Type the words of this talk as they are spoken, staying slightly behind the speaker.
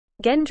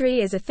Genry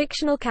is a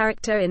fictional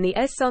character in the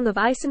A Song of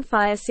Ice and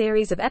Fire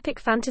series of epic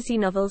fantasy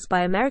novels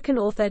by American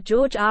author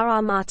George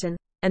R.R. Martin,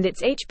 and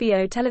its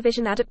HBO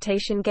television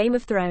adaptation Game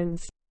of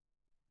Thrones.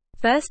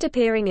 First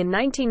appearing in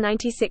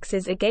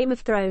 1996's A Game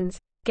of Thrones,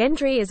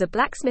 Genry is a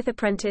blacksmith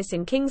apprentice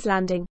in King's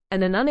Landing,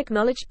 and an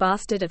unacknowledged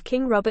bastard of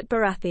King Robert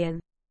Baratheon.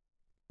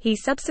 He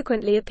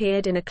subsequently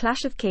appeared in A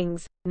Clash of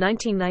Kings,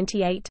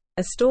 1998,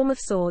 A Storm of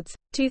Swords,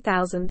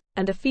 2000,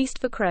 and A Feast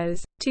for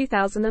Crows,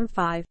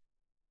 2005.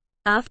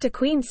 After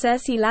Queen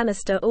Cersei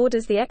Lannister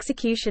orders the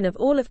execution of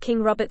all of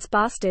King Robert's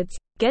bastards,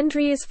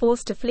 Gendry is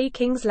forced to flee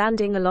King's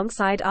Landing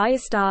alongside Arya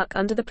Stark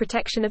under the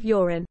protection of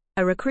Yoren,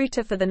 a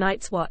recruiter for the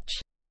Night's Watch.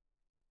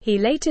 He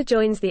later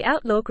joins the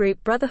outlaw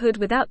group Brotherhood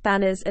Without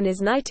Banners and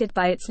is knighted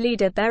by its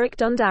leader Beric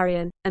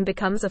Dondarrion, and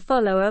becomes a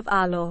follower of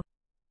Arlor.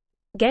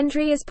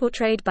 Gendry is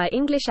portrayed by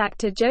English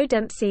actor Joe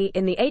Dempsey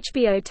in the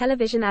HBO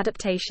television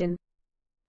adaptation,